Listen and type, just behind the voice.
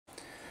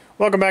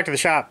Welcome back to the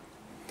shop.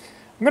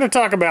 I'm going to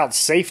talk about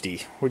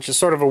safety, which is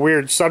sort of a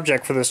weird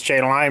subject for this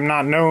channel. I am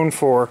not known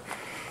for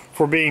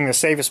being the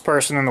safest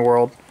person in the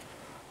world.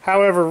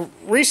 However,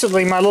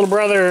 recently my little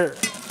brother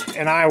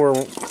and I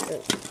were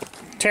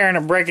tearing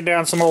and breaking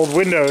down some old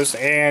windows,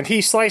 and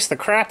he sliced the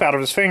crap out of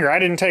his finger. I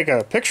didn't take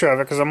a picture of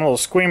it because I'm a little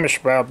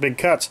squeamish about big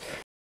cuts.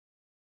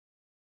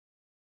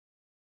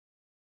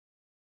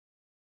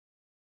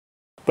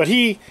 But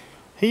he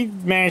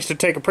managed to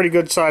take a pretty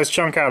good sized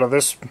chunk out of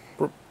this,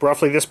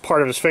 roughly this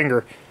part of his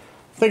finger.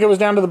 I think it was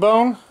down to the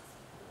bone.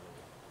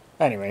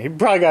 Anyway, he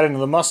probably got into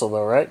the muscle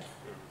though, right?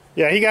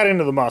 Yeah, he got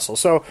into the muscle.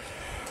 So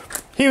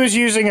he was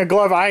using a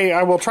glove.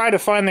 I will try to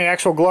find the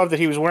actual glove that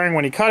he was wearing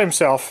when he cut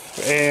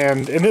himself.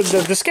 And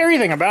the scary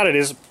thing about it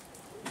is,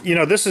 you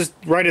know, this is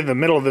right in the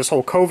middle of this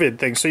whole COVID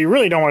thing, so you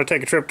really don't want to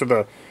take a trip to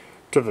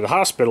the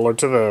hospital or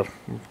to the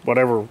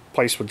whatever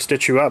place would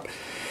stitch you up.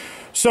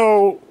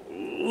 So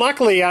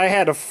luckily, I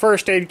had a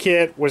first aid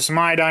kit with some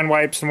iodine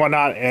wipes and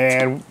whatnot,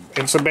 and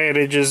some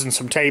bandages and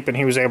some tape, and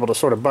he was able to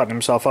sort of button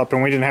himself up,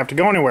 and we didn't have to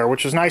go anywhere,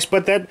 which was nice.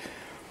 But that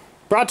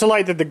brought to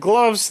light that the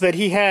gloves that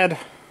he had,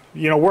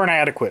 you know, weren't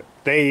adequate.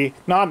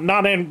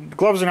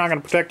 Gloves are not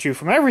going to protect you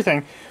from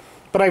everything,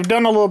 but I've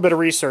done a little bit of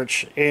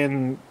research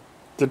in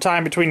the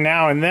time between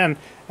now and then,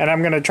 and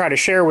I'm going to try to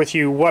share with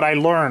you what I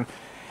learned.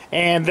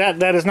 And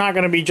that is not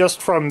going to be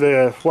just from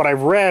what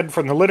I've read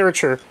from the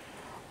literature,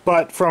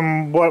 but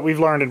from what we've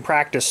learned in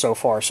practice so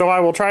far. So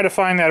I will try to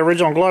find that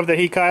original glove that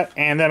he cut,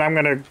 and then I'm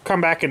going to come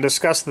back and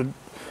discuss the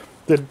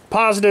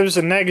positives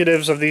and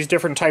negatives of these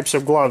different types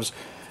of gloves.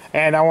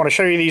 And I want to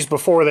show you these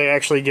before they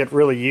actually get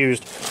really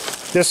used.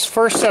 This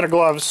first set of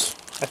gloves,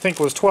 I think,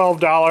 was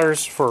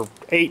 $12 for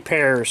 8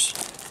 pairs,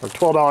 or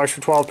 $12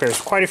 for 12 pairs.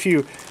 Quite a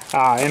few.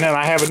 And then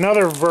I have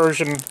another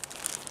version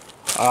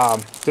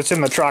that's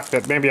in the truck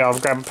that maybe I'll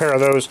grab a pair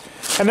of those.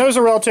 And those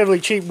are relatively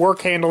cheap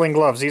work handling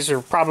gloves. These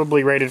are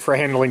probably rated for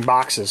handling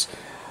boxes.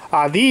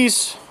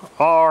 These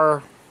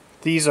are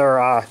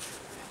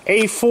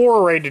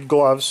A4 rated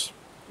gloves,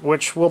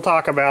 which we'll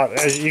talk about.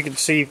 As you can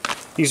see,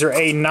 these are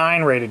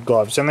A9 rated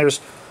gloves. And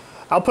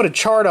I'll put a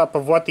chart up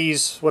of what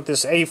this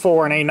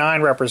A4 and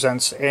A9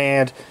 represents.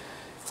 And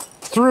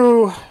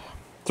through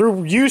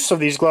use of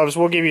these gloves,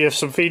 we'll give you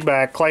some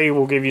feedback. Clay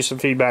will give you some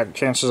feedback,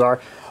 chances are,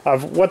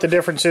 of what the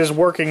difference is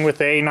working with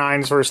the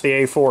A9s versus the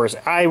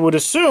A4s. I would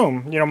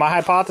assume, you know, my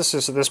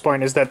hypothesis at this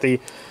point is that the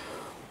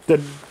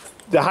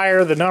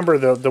higher the number,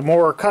 the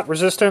more cut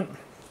resistant,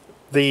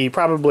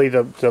 probably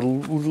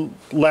the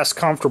less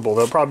comfortable.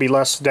 There'll probably be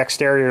less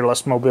dexterity or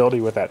less mobility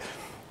with that.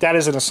 That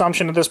is an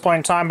assumption at this point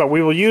in time, but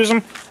we will use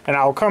them, and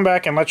I'll come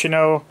back and let you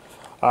know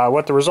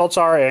what the results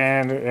are,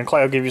 and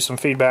Clay will give you some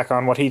feedback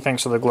on what he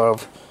thinks of the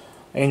glove,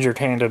 injured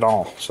hand and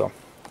all. So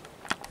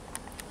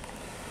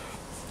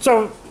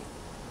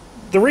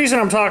the reason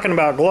I'm talking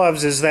about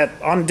gloves is that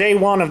on day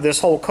one of this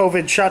whole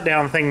COVID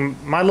shutdown thing,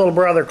 my little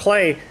brother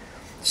Clay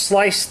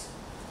sliced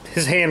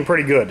his hand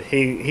pretty good.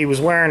 He was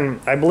wearing,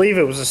 I believe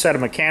it was a set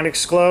of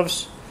mechanics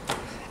gloves,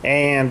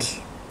 and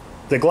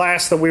the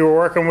glass that we were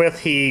working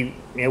with,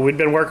 we'd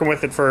been working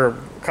with it for a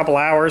couple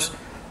hours,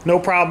 no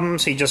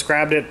problems. He just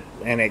grabbed it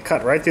and it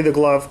cut right through the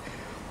glove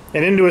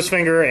and into his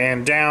finger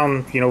and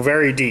down, you know,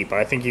 very deep.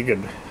 I think I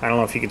don't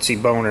know if you could see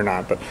bone or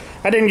not, but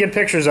I didn't get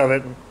pictures of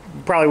it.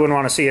 Probably wouldn't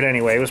want to see it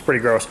anyway. It was pretty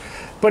gross.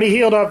 But he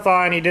healed up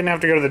fine. He didn't have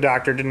to go to the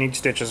doctor, didn't need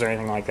stitches or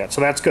anything like that.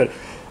 So that's good.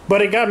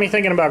 But it got me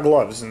thinking about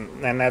gloves,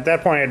 and at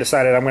that point I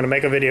decided I'm going to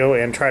make a video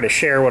and try to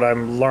share what I've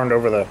learned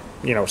over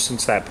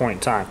since that point in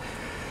time.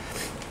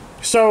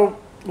 So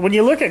when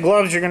you look at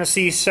gloves, you're going to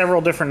see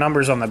several different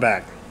numbers on the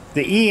back.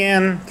 The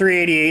EN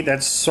 388,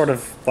 that's sort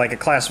of like a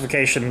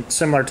classification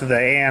similar to the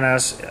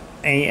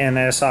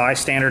ANSI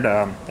standard.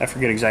 I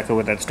forget exactly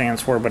what that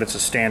stands for, but it's a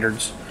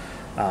standards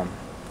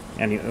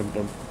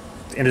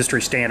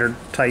industry standard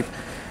type.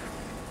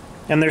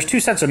 And there's two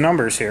sets of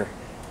numbers here.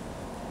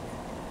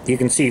 You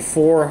can see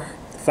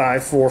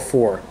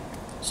 4544.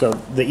 So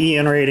the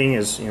EN rating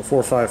is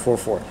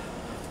 4544.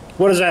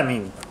 What does that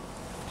mean?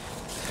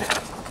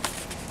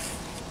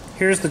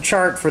 Here's the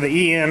chart for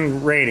the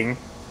EN rating,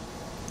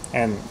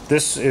 and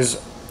this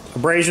is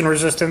abrasion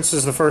resistance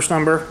is the first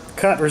number,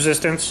 cut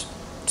resistance,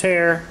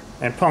 tear,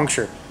 and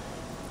puncture.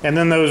 And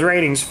then those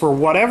ratings, for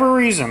whatever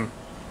reason,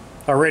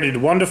 are rated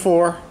 1 to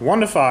 4, 1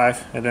 to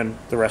 5, and then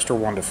the rest are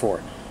 1 to 4.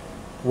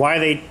 Why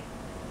they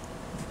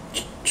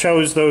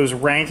chose those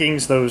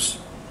rankings, those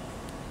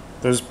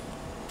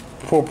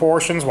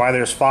proportions, why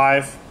there's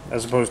 5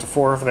 as opposed to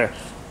 4 there,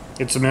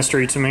 it's a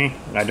mystery to me.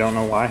 I don't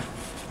know why.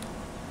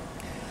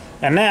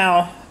 And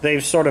now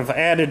they've sort of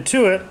added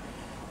to it.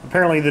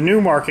 Apparently the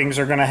new markings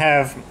are going to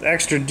have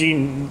extra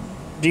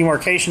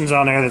demarcations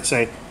on there that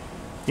say,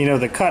 you know,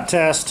 the cut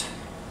test.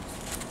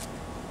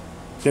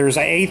 There's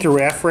an A through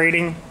F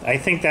rating. I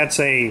think that's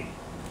a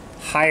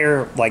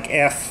higher, like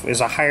F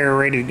is a higher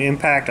rated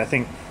impact. I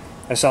think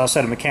I saw a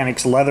set of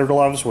mechanics leather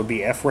gloves would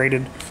be F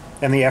rated,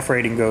 and the F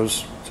rating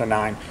goes to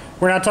 9.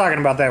 We're not talking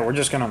about that. We're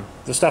just gonna,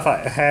 the stuff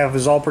I have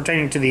is all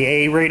pertaining to the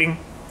A rating.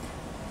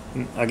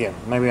 Again,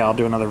 maybe I'll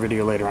do another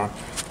video later on.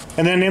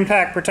 And then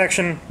impact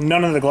protection,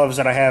 none of the gloves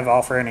that I have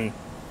offer any,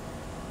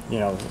 you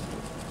know,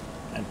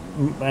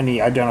 any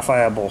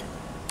identifiable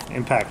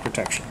impact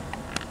protection.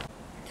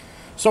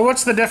 So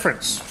what's the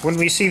difference when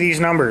we see these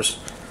numbers?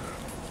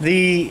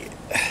 I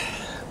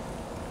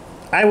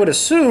would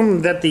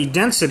assume that the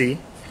density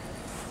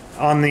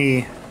on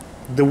the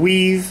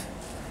weave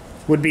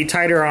would be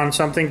tighter on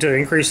something to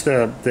increase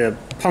the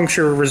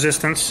puncture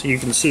resistance. You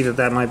can see that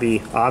that might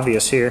be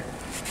obvious here.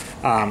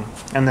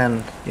 And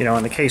then, you know,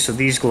 in the case of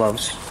these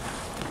gloves,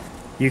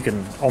 you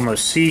can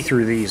almost see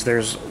through these.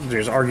 There's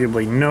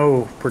arguably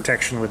no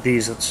protection with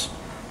these. It's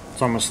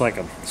almost like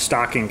a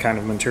stocking kind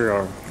of material,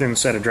 or thin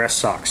set of dress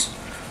socks.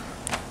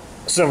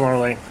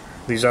 Similarly,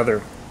 these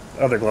other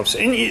gloves,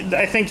 and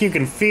I think you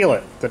can feel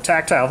it, the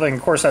tactile thing.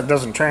 Of course, that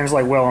doesn't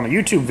translate well on a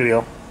YouTube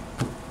video,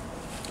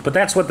 but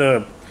that's what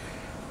the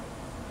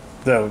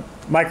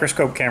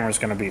microscope camera is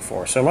going to be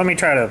for. So let me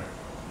try to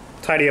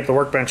tidy up the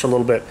workbench a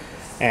little bit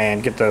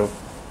and get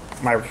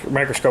my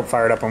microscope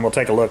fired up, and we'll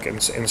take a look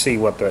and see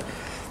what the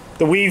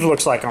weave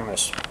looks like on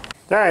this.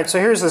 Alright, so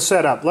here's the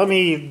setup. Let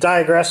me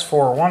digress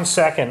for 1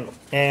 second.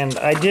 And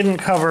I didn't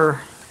cover,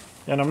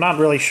 and I'm not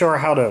really sure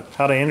how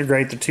to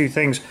integrate the two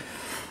things.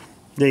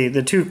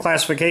 The two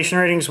classification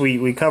ratings,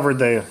 we covered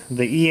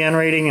the EN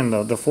rating and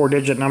the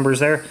 4-digit numbers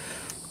there.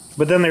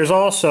 But then there's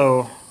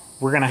also,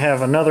 we're going to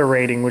have another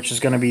rating, which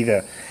is going to be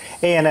the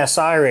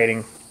ANSI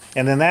rating.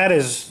 And then that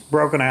is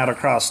broken out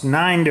across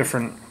 9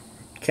 different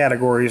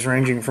categories,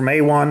 ranging from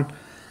A1,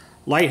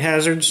 light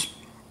hazards,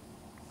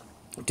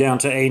 down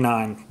to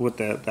A9 with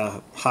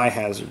the high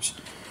hazards.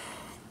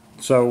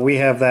 So we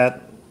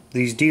have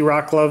these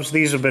d-roc gloves.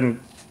 These have been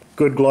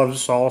good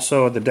gloves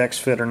also. The Dex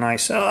fit are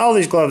nice. All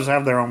these gloves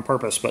have their own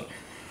purpose, but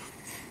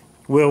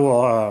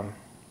we'll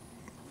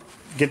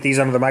get these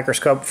under the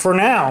microscope. For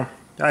now,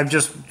 I've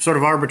just sort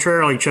of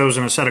arbitrarily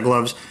chosen a set of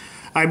gloves.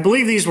 I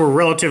believe these were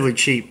relatively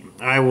cheap.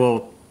 I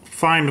will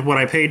find what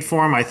I paid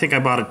for them. I think I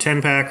bought a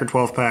 10-pack or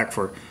 12-pack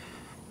for,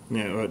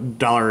 you know,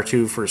 $1 or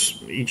 $2 for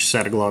each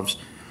set of gloves.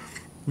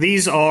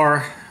 These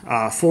are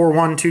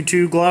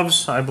 4122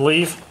 gloves, I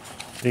believe.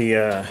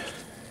 The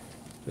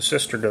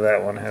sister to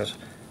that one has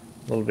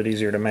a little bit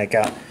easier to make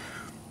out.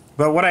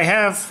 But what I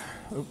have,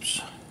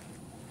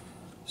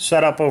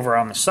 set up over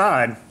on the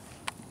side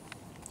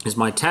is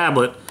my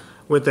tablet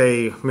with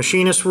a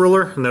machinist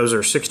ruler, and those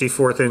are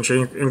 64th inch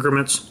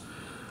increments.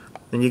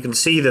 And you can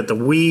see that the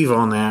weave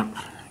on that,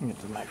 let me get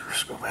the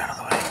microscope out of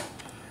the way,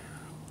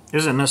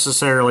 isn't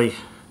necessarily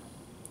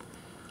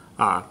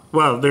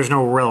well, there's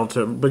no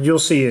relative, but you'll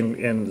see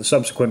in the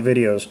subsequent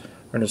videos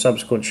or in the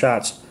subsequent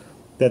shots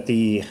that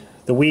the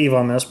weave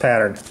on this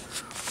pattern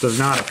does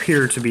not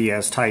appear to be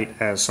as tight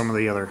as some of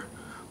the other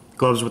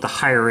gloves with a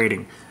higher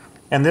rating.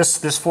 And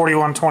this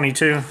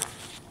 4122, and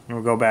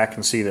we'll go back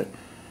and see that,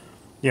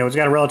 you know, it's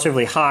got a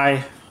relatively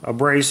high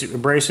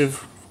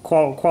abrasive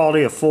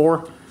quality of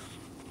 4.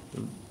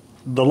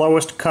 The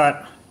lowest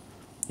cut,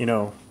 you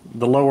know,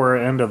 the lower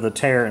end of the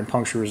tear and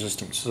puncture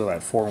resistance, so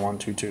that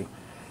 4122.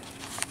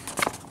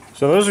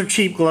 So those are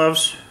cheap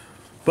gloves,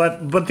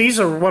 but these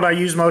are what I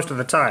use most of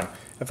the time.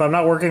 If I'm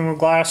not working with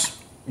glass,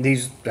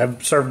 these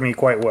have served me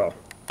quite well.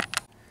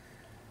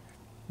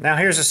 Now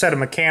here's a set of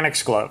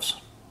mechanics gloves.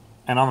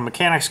 And on the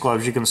mechanics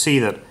gloves you can see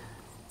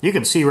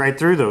right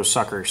through those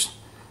suckers.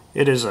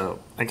 It is a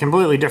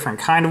completely different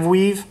kind of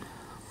weave.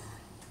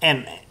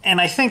 And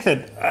I think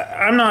that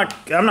I'm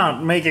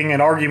not making an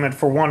argument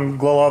for one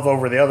glove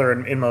over the other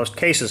in most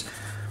cases.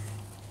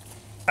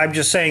 I'm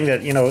just saying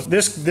that, you know,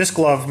 this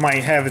glove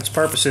might have its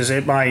purposes.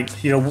 It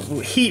might, you know,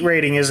 heat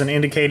rating isn't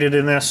indicated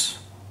in this.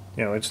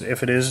 You know,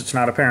 if it is, it's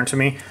not apparent to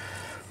me.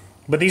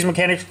 But these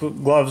mechanics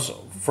gloves,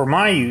 for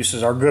my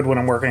uses, are good when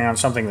I'm working on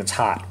something that's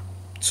hot.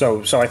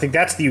 So I think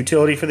that's the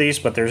utility for these,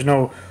 but there's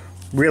no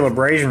real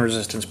abrasion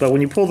resistance. But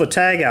when you pull the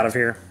tag out of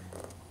here,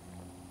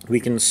 we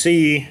can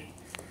see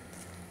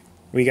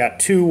we got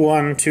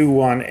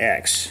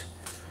 2121X.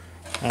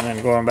 And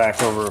then going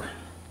back over,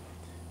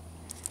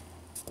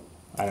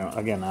 I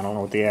don't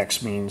know what the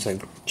X means.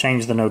 They've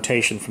changed the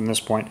notation from this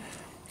point.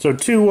 So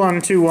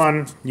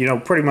 2121, you know,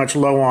 pretty much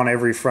low on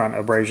every front,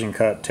 abrasion,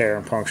 cut, tear,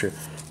 and puncture.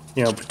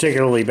 You know,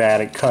 particularly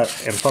bad at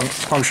cut and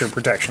puncture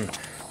protection,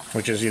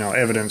 which is, you know,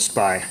 evidenced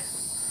by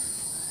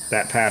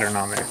that pattern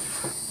on there.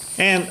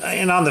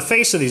 And on the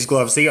face of these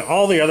gloves,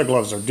 all the other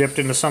gloves are dipped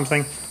into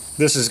something.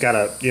 This has got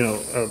a, you know,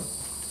 a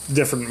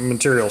different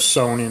material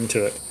sewn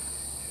into it.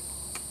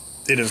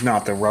 It is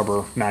not the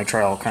rubber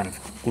nitrile kind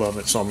of glove.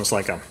 It's almost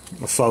like a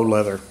faux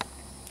leather.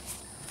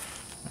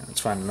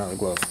 Let's find another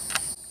glove.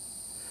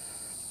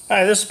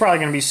 Alright, this is probably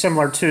going to be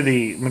similar to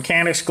the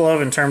mechanics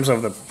glove in terms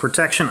of the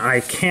protection. I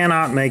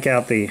cannot make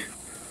out the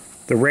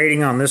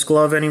rating on this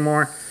glove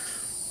anymore.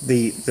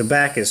 The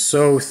back is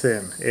so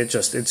thin.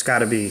 It's got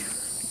to be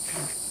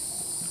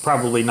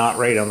probably not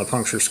right on the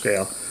puncture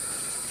scale.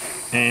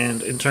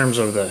 And in terms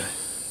of the,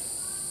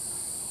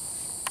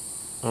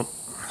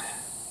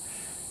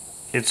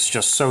 it's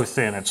just so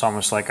thin. It's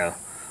almost like a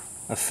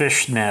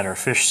fish net or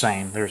fish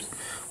seine. There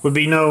would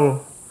be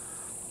no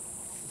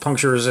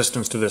puncture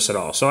resistance to this at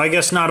all. So I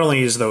guess not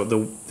only is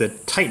the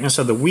tightness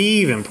of the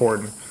weave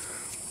important,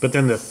 but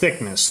then the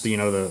thickness,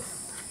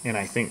 and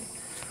I think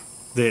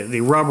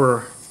the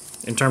rubber,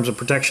 in terms of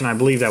protection, I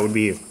believe that would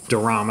be a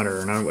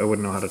durometer, and I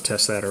wouldn't know how to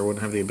test that, or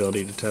wouldn't have the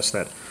ability to test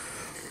that.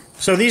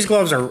 So these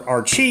gloves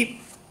are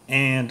cheap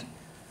and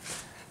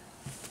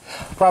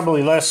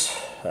probably less,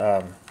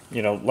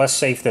 less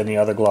safe than the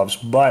other gloves,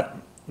 but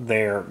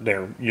they're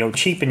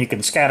cheap and you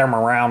can scatter them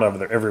around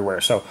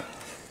everywhere. So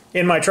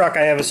in my truck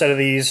I have a set of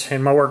these,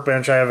 in my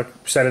workbench I have a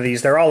set of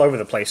these. They're all over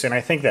the place, and I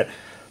think that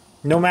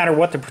no matter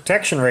what the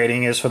protection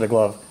rating is for the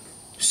glove,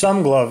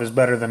 some glove is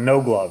better than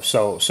no glove.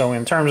 So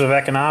in terms of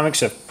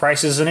economics, if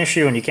price is an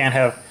issue and you can't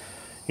have,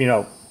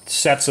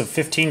 sets of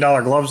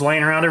 $15 gloves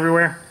laying around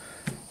everywhere,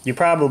 you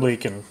probably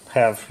can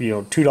have,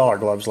 $2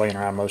 gloves laying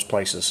around most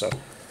places. So, all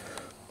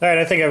right,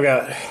 I think I've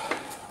got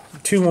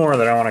two more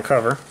that I want to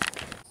cover.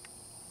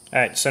 All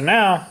right, so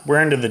now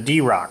we're into the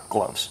d-roc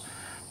gloves,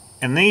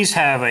 and these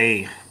have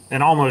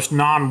an almost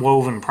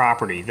non-woven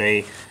property.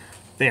 They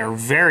are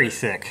very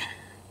thick.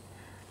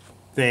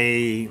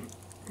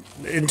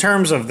 In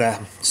terms of the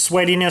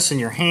sweatiness in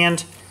your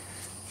hand,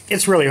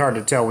 it's really hard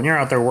to tell when you're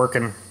out there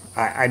working.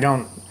 I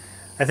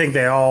think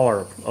they all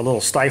are a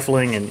little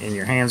stifling and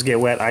your hands get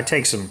wet. I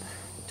take some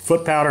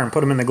foot powder and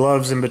put them in the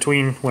gloves in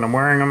between when I'm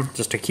wearing them,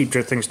 just to keep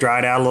things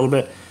dried out a little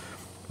bit.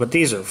 But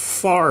these are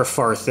far,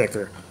 far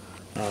thicker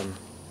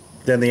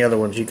than the other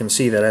ones. You can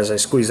see that as I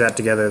squeeze that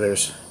together,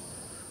 there's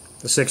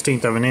the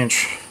 1/16 of an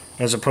inch,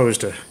 as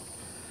opposed to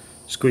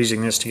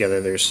squeezing this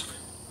together. There's,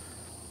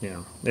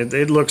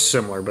 it looks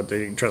similar, but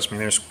trust me,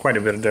 there's quite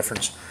a bit of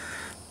difference.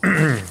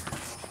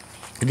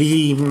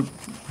 The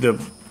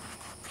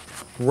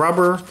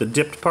rubber, the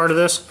dipped part of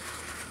this,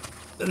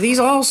 these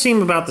all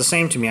seem about the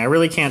same to me. I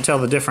really can't tell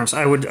the difference.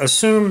 I would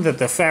assume that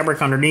the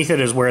fabric underneath it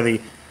is where the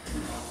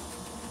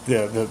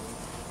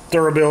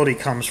durability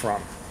comes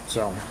from.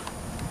 So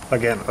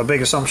again, a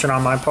big assumption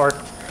on my part.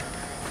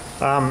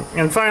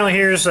 And finally,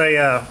 here's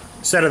a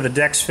set of the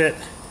Dex Fit.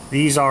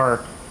 These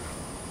are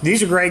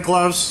great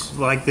gloves,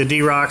 like the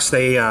d-rocs.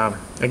 They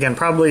again,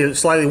 probably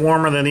slightly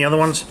warmer than the other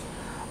ones,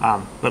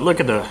 but look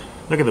at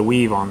the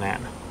weave on that.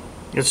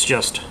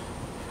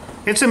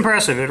 It's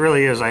impressive. It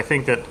really is. I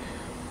think that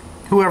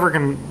whoever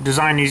can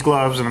design these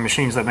gloves and the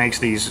machines that makes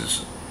these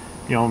is,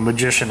 a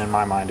magician in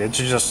my mind. It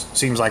just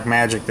seems like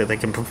magic that they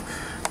can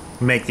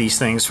make these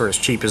things for as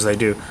cheap as they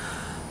do.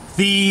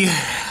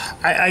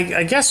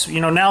 I guess,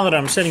 now that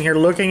I'm sitting here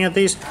looking at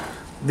these,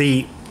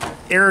 the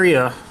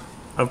area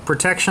of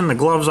protection, the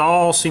gloves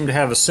all seem to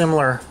have a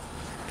similar,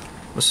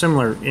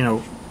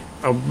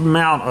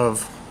 amount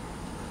of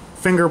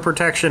finger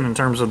protection in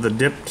terms of the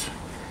dipped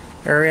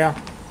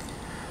area.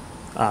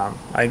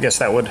 I guess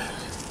that would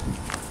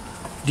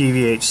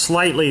deviate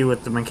slightly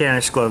with the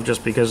mechanics glove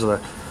just because of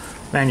the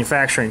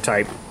manufacturing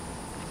type.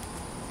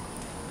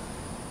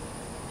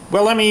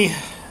 Well, let me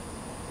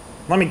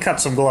cut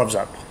some gloves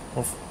up.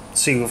 We'll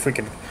see if we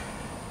can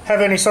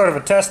have any sort of a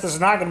test. This is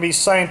not going to be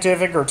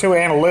scientific or too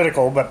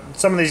analytical, but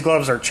some of these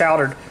gloves are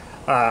chowdered.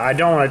 I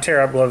don't want to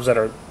tear up gloves that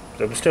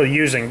I'm still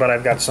using, but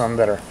I've got some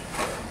that are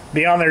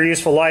beyond their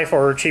useful life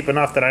or cheap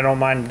enough that I don't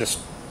mind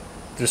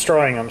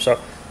destroying them. So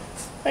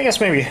I guess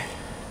maybe,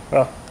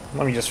 well,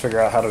 let me just figure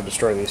out how to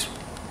destroy these.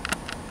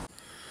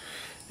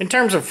 In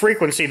terms of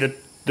frequency,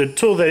 the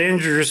tool that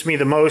injures me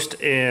the most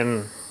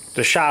in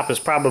the shop is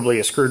probably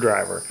a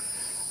screwdriver.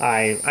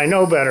 I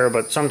know better,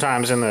 but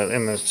sometimes in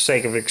the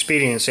sake of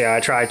expediency, I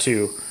try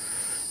to,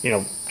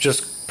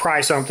 just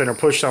pry something or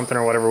push something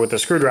or whatever with a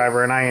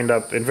screwdriver, and I end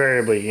up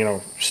invariably,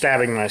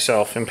 stabbing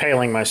myself,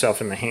 impaling myself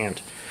in the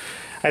hand.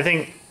 I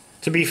think,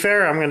 to be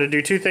fair, I'm going to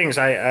do two things.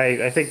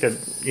 I think that,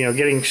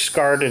 getting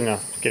scarred and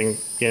getting,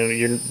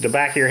 the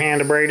back of your hand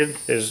abraded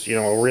is,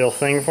 a real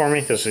thing for me,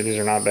 because these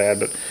are not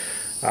bad, but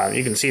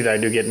you can see that I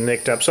do get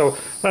nicked up. So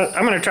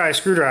I'm going to try a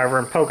screwdriver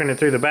and poking it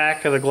through the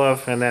back of the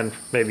glove and then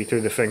maybe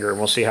through the finger, and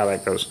we'll see how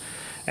that goes.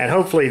 And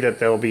hopefully that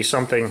there'll be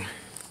something,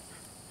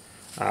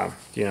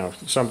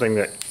 something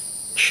that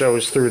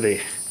shows through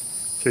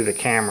the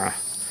camera.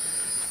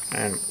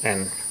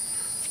 And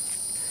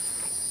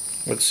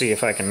let's see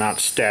if I can not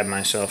stab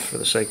myself for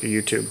the sake of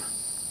YouTube.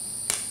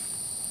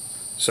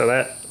 So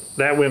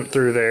that went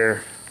through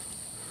there,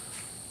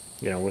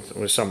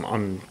 with some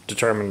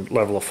undetermined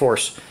level of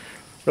force,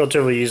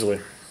 relatively easily.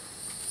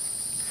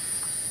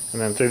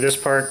 And then through this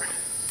part,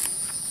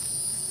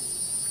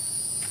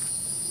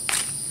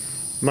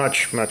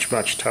 much, much,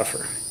 much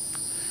tougher.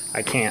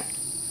 I can't,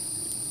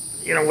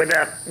 with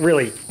that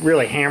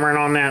really hammering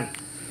on that,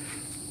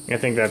 I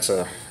think that's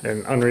an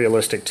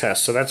unrealistic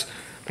test. So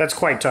that's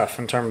quite tough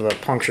in terms of the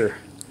puncture.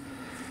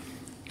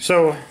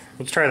 So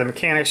let's try the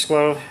mechanics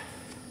glove.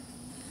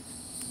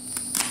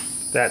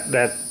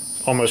 That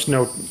almost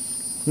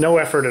no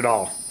effort at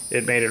all.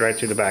 It made it right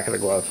through the back of the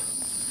glove.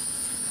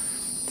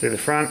 Through the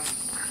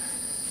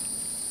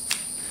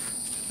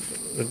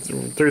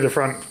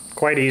front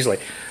quite easily.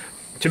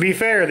 To be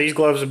fair, these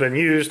gloves have been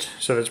used,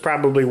 so it's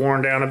probably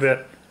worn down a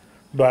bit,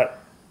 but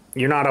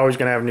you're not always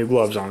going to have new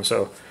gloves on,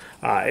 so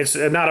it's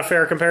not a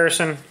fair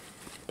comparison,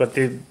 but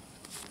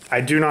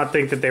I do not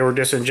think that they were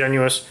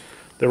disingenuous.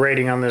 The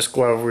rating on this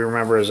glove we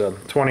remember is a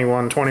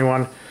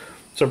 21,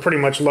 so pretty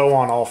much low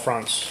on all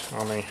fronts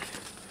on the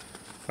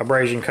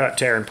abrasion, cut,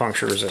 tear, and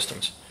puncture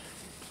resistance.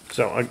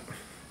 So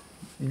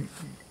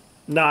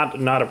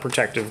not a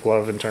protective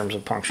glove in terms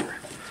of puncture.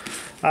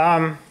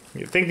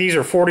 You think these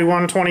are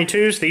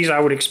 41-22s? These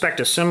I would expect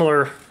a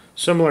similar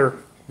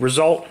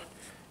result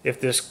if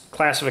this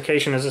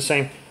classification is the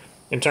same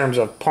in terms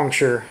of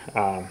puncture.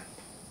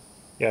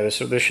 Yeah, this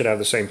should have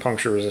the same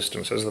puncture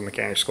resistance as the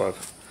mechanic's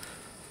glove.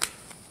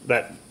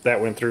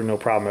 That went through no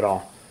problem at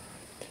all.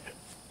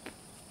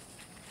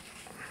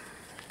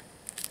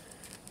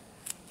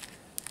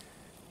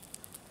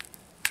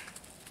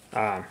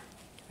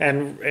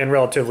 And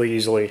relatively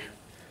easily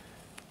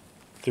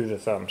through the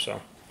thumb.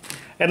 So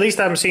at least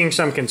I'm seeing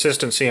some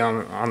consistency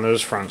on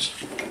those fronts.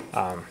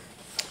 I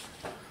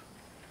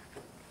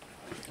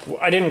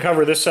didn't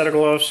cover this set of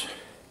gloves.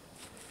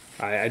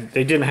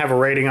 They didn't have a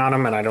rating on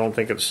them, and I don't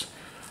think it's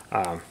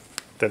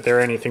that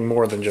they're anything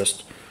more than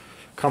just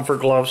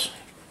comfort gloves.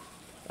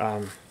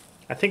 I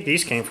think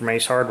these came from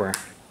Ace Hardware,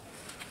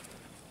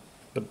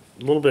 but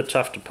a little bit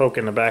tough to poke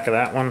in the back of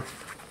that one.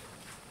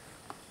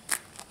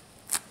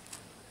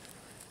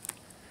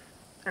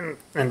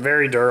 And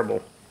very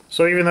durable.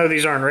 So even though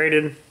these aren't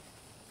rated,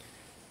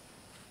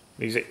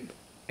 these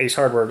Ace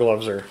Hardware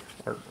gloves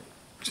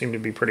seem to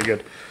be pretty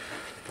good.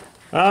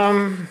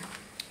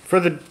 For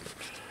the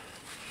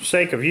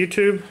sake of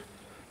YouTube,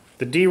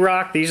 the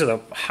d-roc, these are the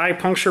high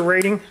puncture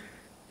rating.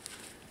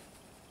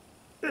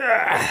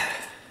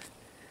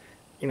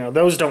 You know,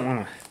 those don't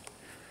want to,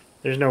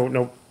 there's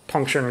no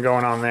puncturing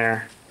going on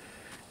there.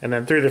 And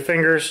then through the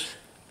fingers,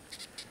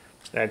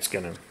 that's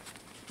going to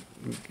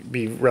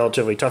be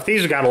relatively tough.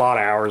 These have got a lot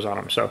of hours on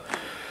them, so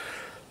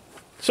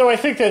I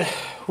think that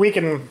we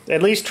can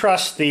at least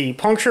trust the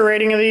puncture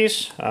rating of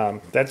these.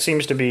 That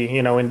seems to be,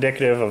 you know,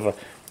 indicative of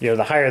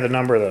the higher the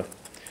number,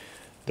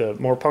 the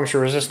more puncture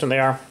resistant they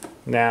are.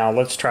 Now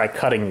let's try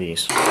cutting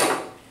these.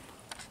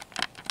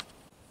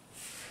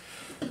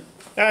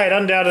 All right,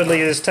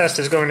 undoubtedly this test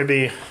is going to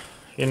be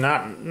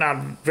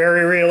not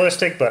very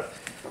realistic, but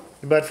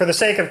for the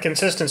sake of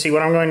consistency,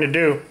 what I'm going to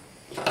do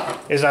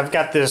is I've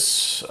got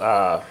this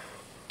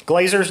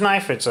glazer's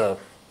knife. It's a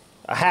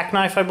hack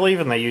knife, I believe,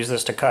 and they use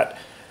this to cut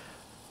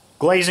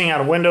glazing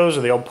out of windows,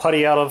 or the old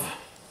putty out of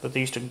that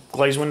they used to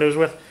glaze windows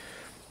with.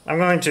 I'm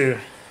going to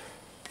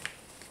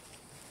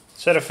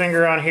set a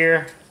finger on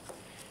here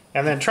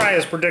and then try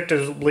as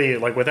predictably,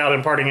 like without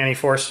imparting any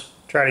force,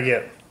 try to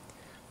get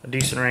a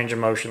decent range of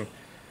motion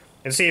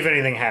and see if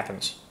anything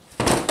happens.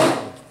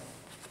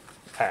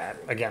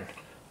 Again,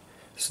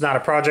 it's not a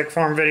project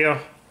form video,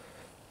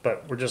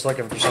 but we're just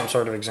looking for some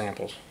sort of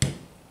examples.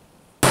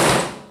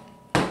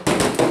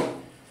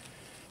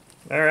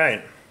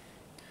 Alright,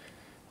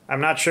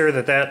 I'm not sure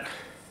that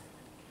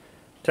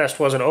test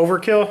wasn't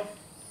overkill,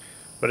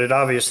 but it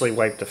obviously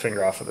wiped the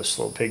finger off of this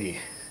little piggy.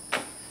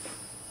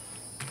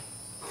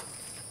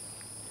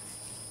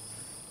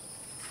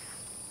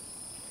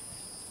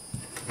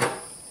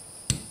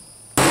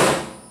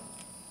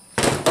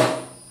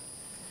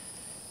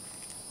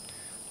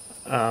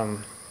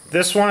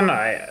 This one,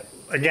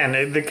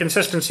 again, the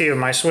consistency of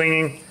my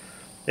swinging,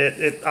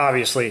 it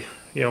obviously,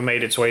 you know,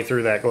 made its way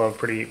through that glove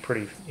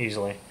pretty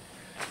easily.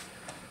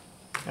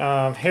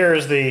 Here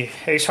is the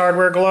Ace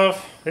Hardware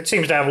glove. It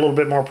seems to have a little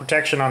bit more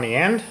protection on the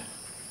end.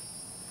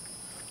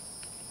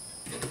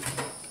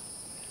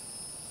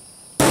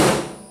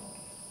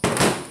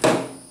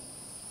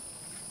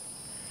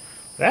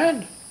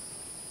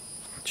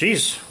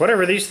 Geez,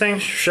 whatever these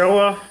things,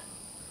 Showa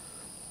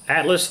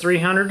Atlas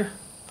 300.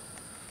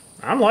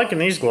 I'm liking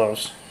these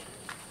gloves.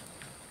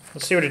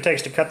 Let's see what it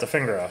takes to cut the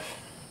finger off.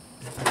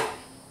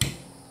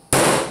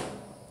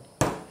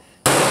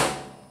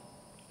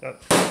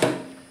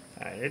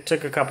 It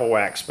took a couple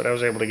whacks, but I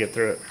was able to get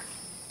through it.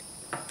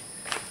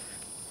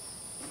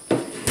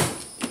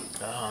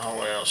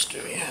 What else do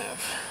we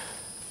have?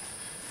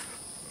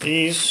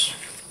 These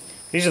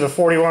are the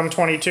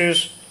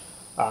 41-22s.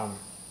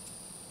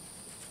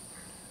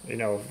 You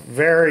know,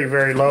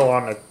 very low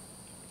on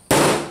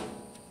the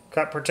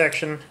cut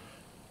protection.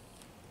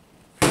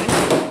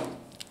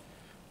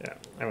 Yeah,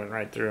 I went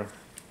right through.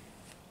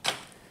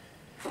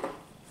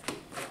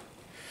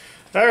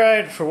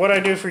 Alright, for what I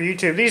do for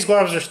YouTube, these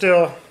gloves are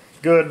still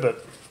good,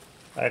 but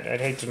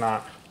I'd hate to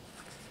not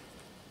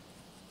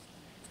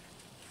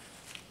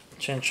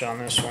cinch on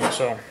this one.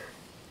 So,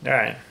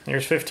 alright,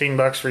 here's 15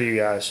 bucks for you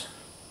guys.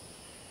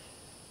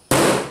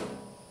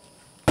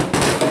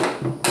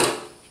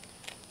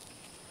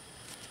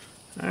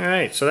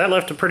 Alright, so that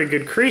left a pretty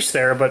good crease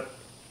there, but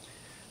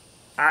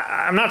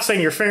I'm not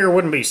saying your finger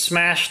wouldn't be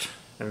smashed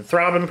and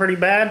throbbing pretty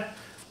bad,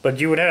 but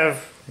you would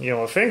have, you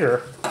know, a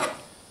finger,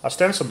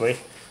 ostensibly.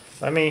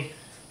 Let me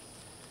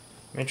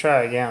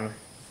try again,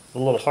 a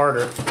little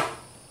harder.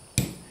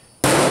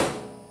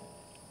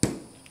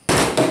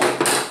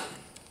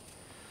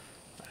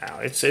 Wow,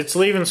 it's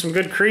leaving some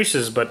good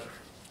creases, but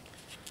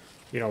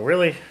you know,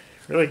 really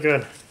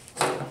good.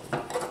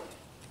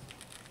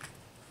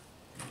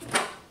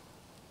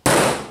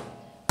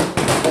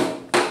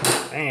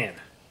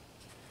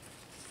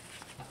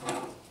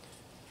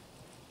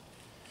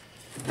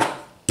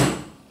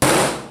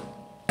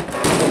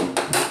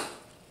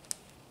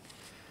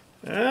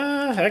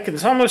 I can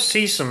almost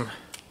see some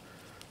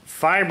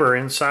fiber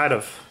inside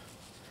of...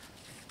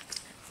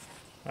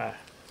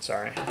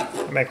 sorry,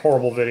 I make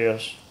horrible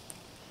videos.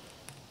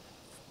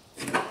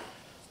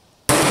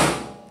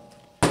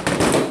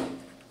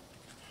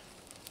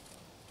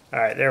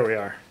 Alright, there we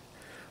are.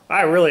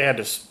 I really had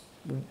to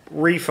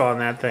reef on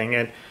that thing,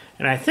 and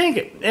I think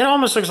it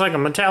almost looks like a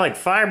metallic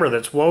fiber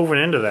that's woven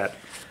into that.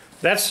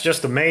 That's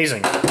just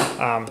amazing.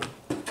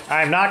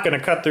 I'm not going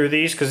to cut through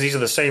these because these are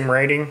the same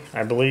rating,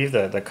 I believe,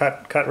 the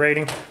cut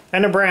rating,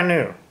 and they're brand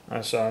new.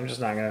 So I'm just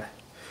not going to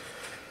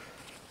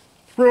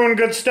ruin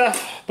good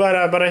stuff. But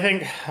I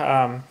think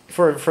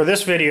for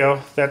this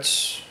video,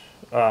 that's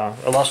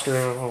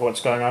illustrative of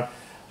what's going on.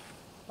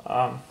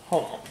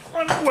 Hold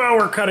on, while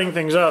we're cutting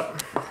things up.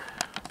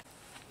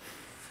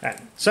 Right.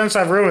 Since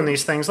I've ruined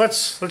these things,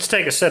 let's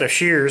take a set of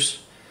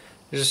shears.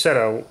 Just a set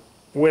of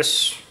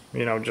wisps,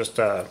 you know, just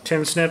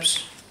tin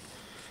snips,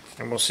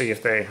 and we'll see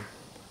if they...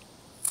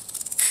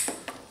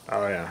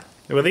 Oh yeah.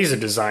 Well, these are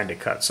designed to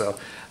cut, so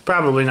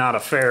probably not a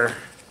fair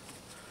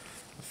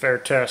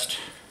test.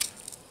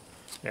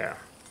 Yeah.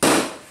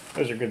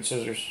 Those are good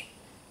scissors.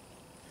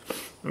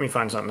 Let me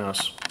find something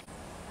else.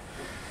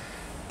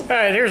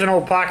 Alright, here's an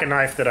old pocket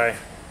knife that I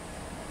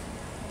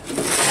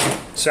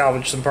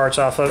salvaged some parts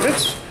off of.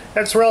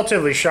 It's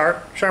relatively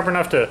sharp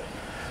enough to,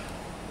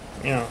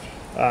 you know,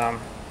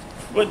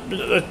 but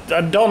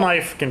a dull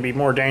knife can be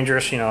more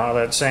dangerous, you know how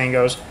that saying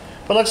goes.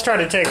 But let's try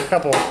to take a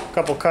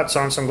couple cuts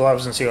on some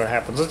gloves and see what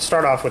happens. Let's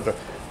start off with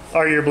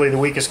arguably the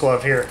weakest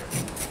glove here.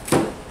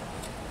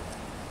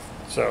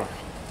 So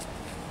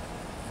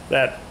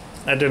that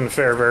didn't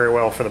fare very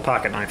well for the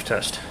pocket knife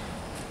test.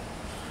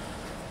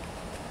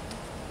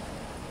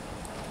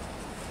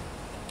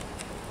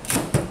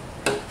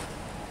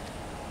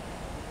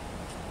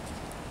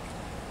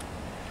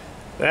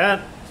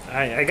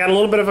 I got a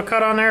little bit of a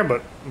cut on there,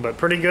 but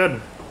pretty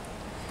good.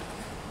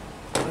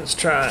 Let's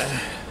try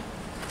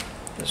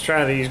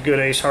these good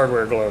Ace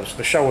Hardware gloves.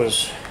 The show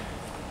is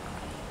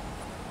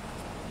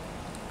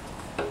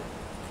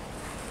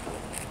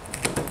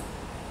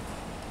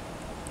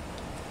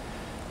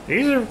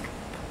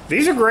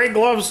these are great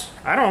gloves.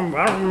 I don't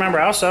remember.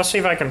 I'll see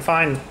if I can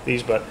find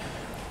these, but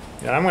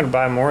yeah, I'm going to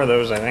buy more of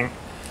those, I think.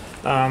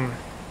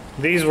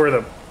 These were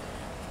the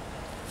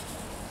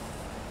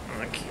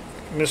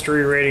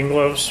mystery rating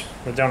gloves.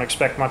 I don't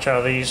expect much out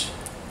of these.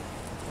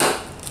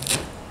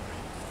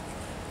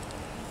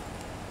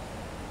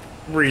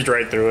 Breezed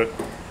right through it.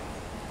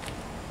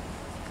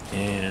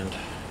 And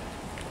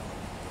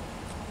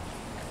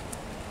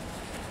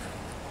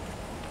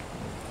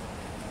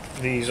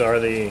these are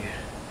the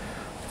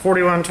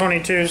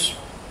 4122s.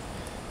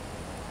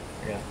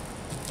 Yeah.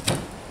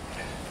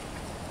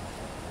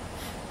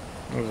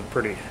 Those are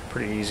pretty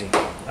easy.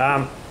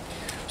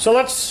 So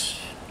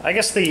I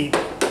guess the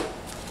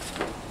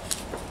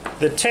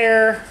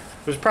tear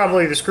was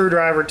probably the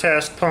screwdriver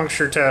test,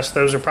 puncture test.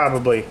 Those are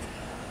probably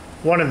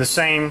one and the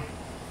same.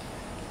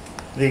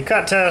 The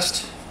cut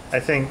test, I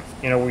think,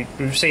 you know,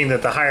 we've seen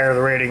that the higher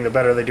the rating, the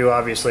better they do,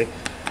 obviously.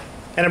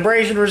 And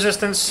abrasion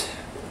resistance,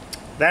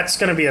 that's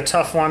going to be a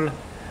tough one.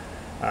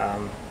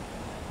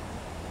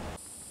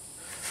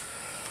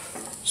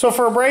 So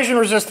for abrasion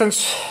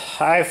resistance,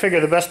 I figure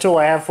the best tool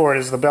I have for it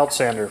is the belt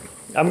sander.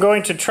 I'm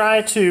going to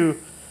try to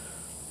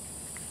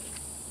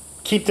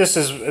keep this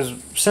as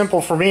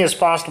simple for me as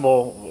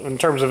possible in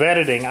terms of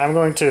editing. I'm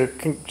going to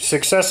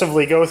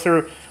successively go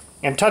through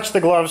and touch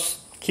the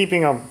gloves,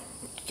 keeping them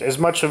as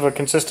much of a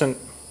consistent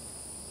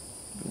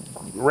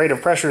rate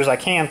of pressure as I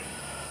can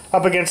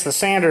up against the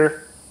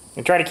sander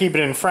and try to keep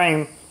it in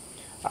frame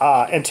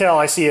until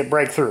I see it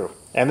break through.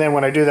 And then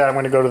when I do that, I'm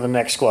going to go to the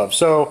next glove.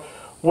 So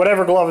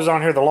whatever glove is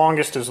on here the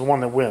longest is the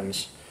one that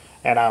wins.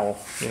 And I'll,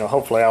 you know,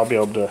 hopefully I'll be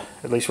able to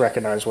at least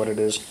recognize what it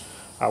is,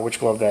 which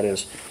glove that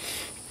is.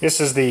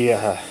 This is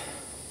the,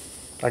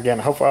 again,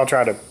 hopefully I'll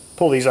try to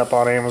pull these up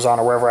on Amazon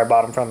or wherever I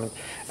bought them from.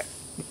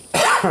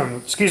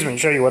 Excuse me, and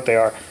show you what they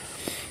are.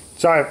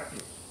 So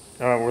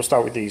we'll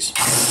start with these.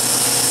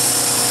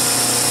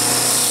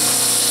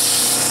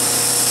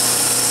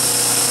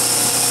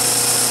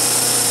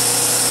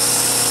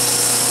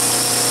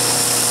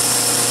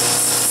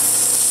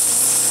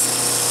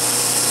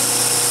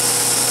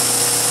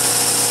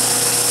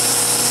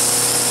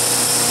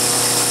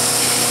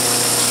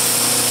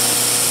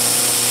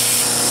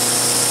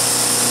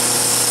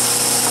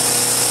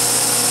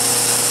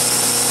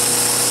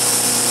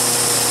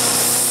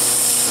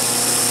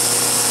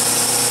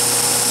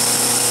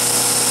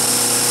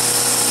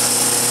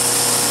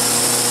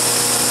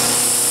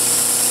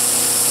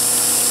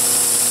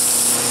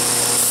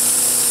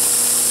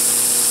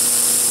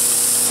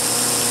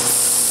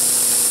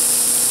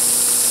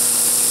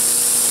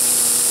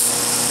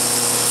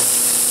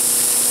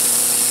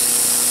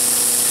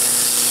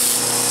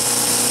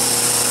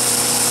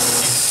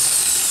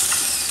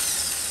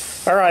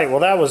 Alright, well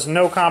that was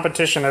no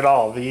competition at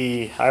all.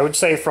 I would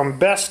say from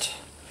best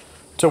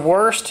to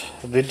worst,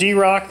 the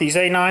d-roc, these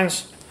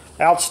A9s,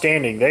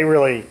 outstanding. They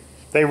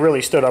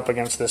really stood up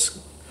against this.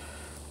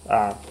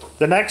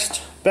 The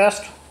next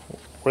best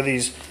were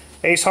these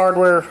Ace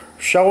Hardware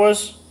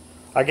Showas.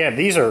 Again,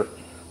 these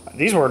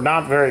were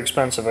not very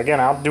expensive. Again,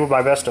 I'll do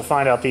my best to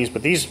find out these,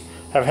 but these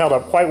have held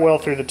up quite well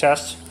through the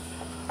tests.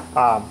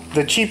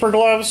 The cheaper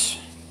gloves,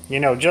 you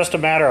know, just a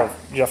matter of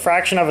a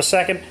fraction of a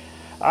second.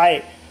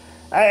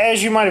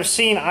 As you might have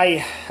seen,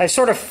 I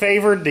sort of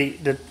favored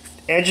the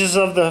edges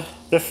of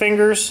the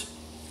fingers,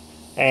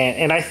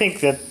 and I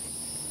think that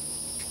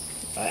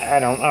I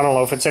don't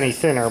know if it's any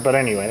thinner, but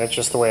anyway, that's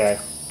just the way I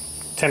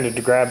tended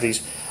to grab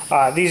these.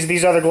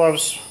 These other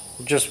gloves,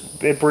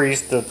 it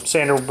breezed, the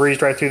sander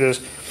breezed right through those.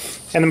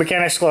 And the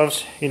mechanics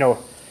gloves, you know,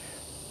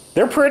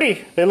 they're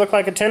pretty. They look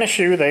like a tennis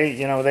shoe.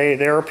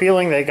 They're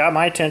appealing. They got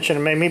my attention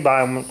and made me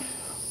buy them.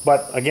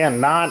 But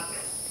again, not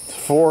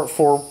for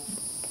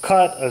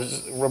cut,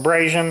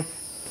 abrasion,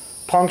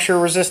 puncture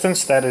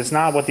resistance. That is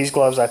not what these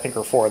gloves I think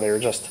are for. They're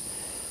just,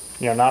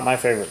 you know, not my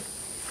favorite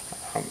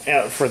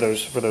for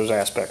those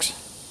aspects.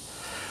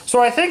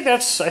 So I think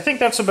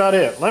that's about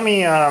it. Let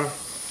me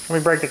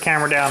break the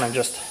camera down and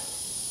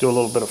just do a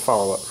little bit of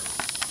follow-up.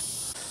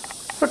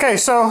 Okay,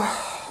 so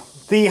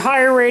the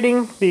higher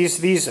rating, these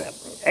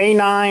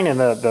A9 and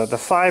the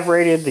 5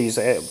 rated,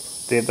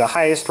 the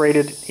highest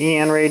rated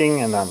EN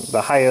rating and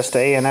the highest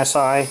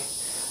ANSI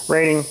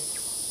rating,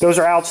 those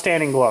are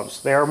outstanding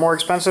gloves. They are more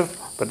expensive,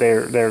 but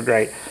they're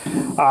great.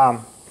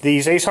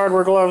 These Ace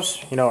Hardware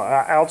gloves, you know,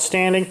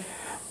 outstanding.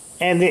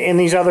 And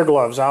these other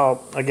gloves,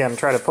 I'll again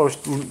try to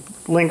post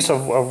links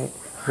of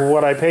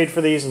what I paid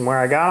for these and where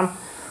I got them.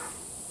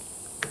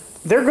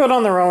 They're good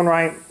on their own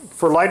right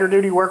for lighter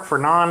duty work, for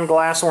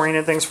non-glass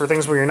oriented things, for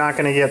things where you're not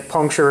going to get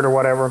punctured or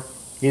whatever.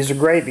 These are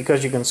great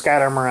because you can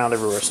scatter them around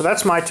everywhere. So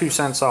that's my 2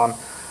 cents on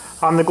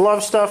the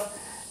glove stuff.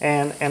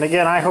 And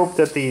again, I hope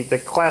that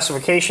the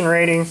classification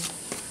rating,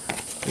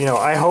 you know,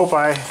 I hope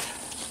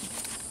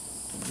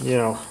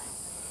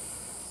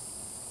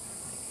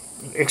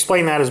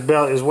explain that as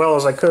well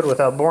as I could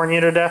without boring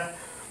you to death.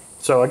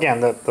 So again,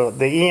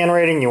 the EN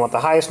rating, you want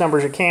the highest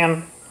numbers you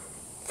can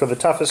for the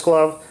toughest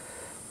glove,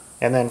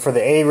 and then for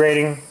the A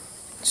rating,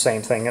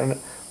 same thing. And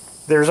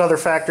there's other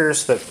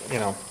factors that, you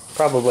know,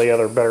 probably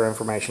other better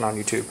information on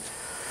YouTube.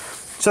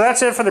 So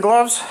that's it for the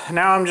gloves.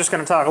 Now I'm just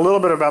going to talk a little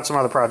bit about some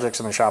other projects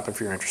in the shop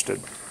if you're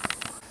interested.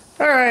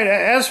 Alright,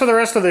 as for the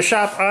rest of the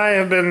shop, I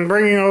have been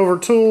bringing over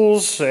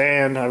tools,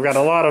 and I've got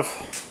a lot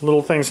of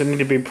little things that need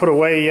to be put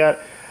away yet.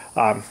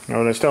 I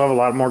still have a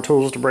lot more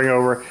tools to bring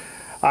over.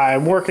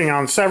 I'm working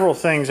on several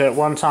things at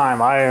one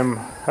time.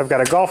 I've got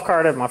a golf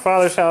cart at my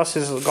father's house.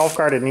 His golf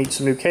cart, it needs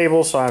some new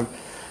cables, so I'm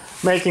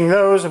making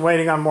those and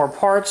waiting on more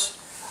parts.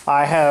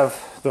 I have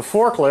the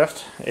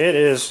forklift. It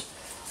is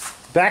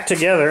back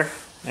together,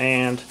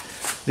 and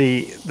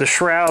the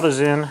shroud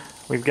is in.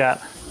 We've got,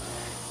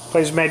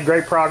 Clay's made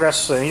great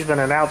progress, and he's been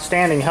an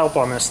outstanding help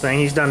on this thing.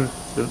 He's done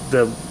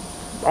the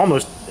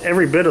almost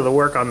every bit of the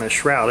work on this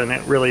shroud, and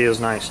it really is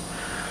nice.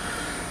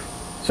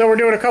 So we're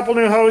doing a couple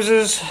new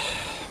hoses,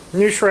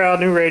 new shroud,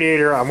 new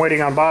radiator. I'm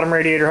waiting on bottom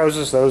radiator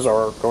hoses. Those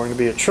are going to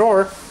be a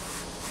chore.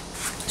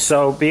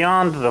 So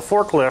beyond the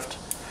forklift,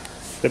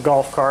 the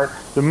golf cart,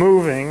 the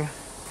moving,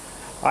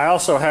 I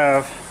also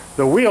have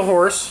the wheel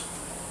horse.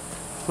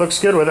 Looks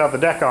good without the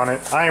deck on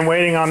it. I am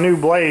waiting on new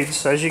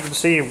blades. As you can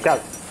see, I've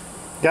got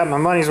my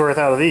money's worth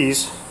out of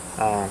these.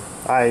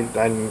 I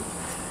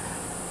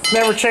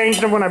never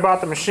changed them when I bought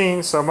the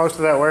machine, so most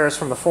of that wear is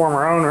from the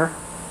former owner.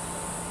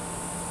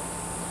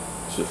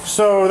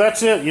 So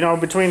that's it, you know,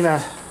 between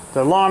the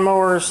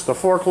lawnmowers, the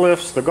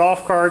forklifts, the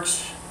golf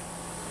carts,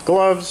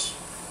 gloves,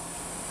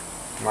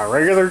 my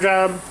regular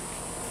job.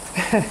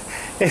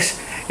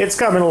 it's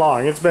coming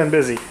along. It's been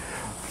busy,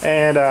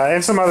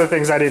 and some other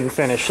things I didn't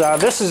finish.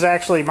 This is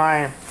actually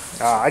my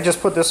I just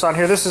put this on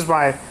here. This is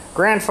my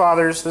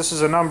grandfather's. This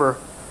is a number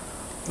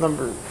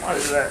what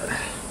is that,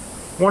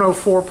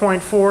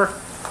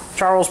 104.4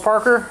 Charles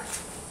Parker.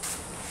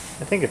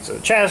 I think it's a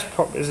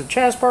is it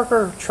Chaz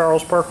Parker or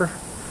Charles Parker?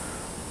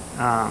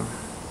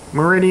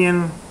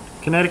 Meridian,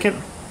 Connecticut.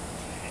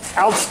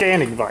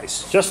 Outstanding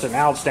vise, just an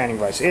outstanding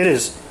vise. It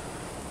is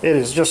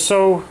just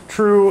so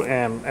true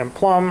and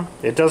plumb.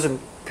 It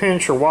doesn't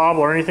pinch or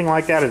wobble or anything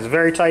like that. It's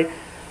very tight.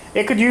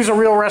 It could use a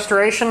real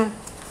restoration,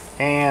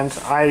 and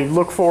I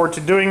look forward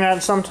to doing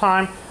that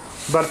sometime.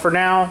 But for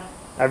now,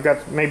 I've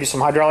got maybe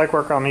some hydraulic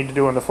work I'll need to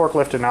do on the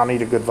forklift, and I'll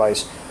need a good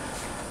vise.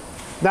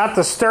 Not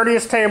the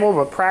sturdiest table,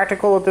 but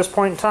practical at this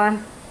point in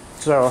time.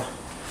 So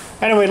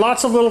anyway,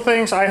 lots of little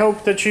things. I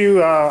hope that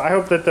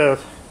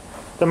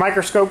the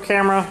microscope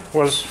camera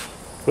was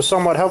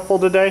somewhat helpful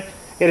today.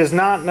 It is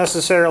not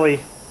necessarily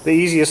the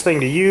easiest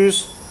thing to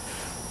use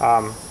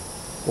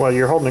while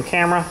you're holding the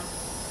camera.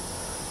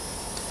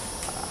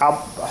 I'm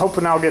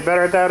hoping I'll get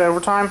better at that over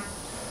time.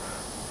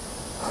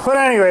 But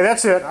anyway,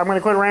 that's it. I'm going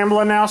to quit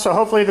rambling now. So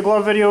hopefully the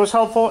glove video was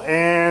helpful,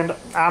 and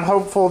I'm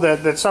hopeful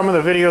that some of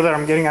the video that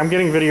I'm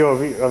getting video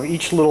of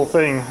each little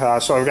thing.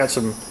 So I've got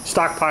some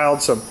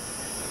stockpiled, some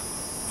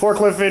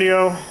forklift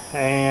video,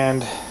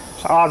 and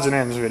odds and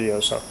ends video.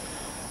 So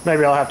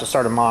maybe I'll have to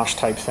start a mosh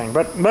type thing.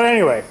 But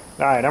anyway,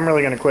 all right, I'm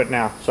really going to quit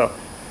now. So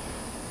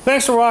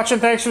thanks for watching,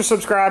 thanks for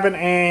subscribing,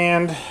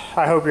 and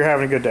I hope you're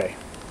having a good day.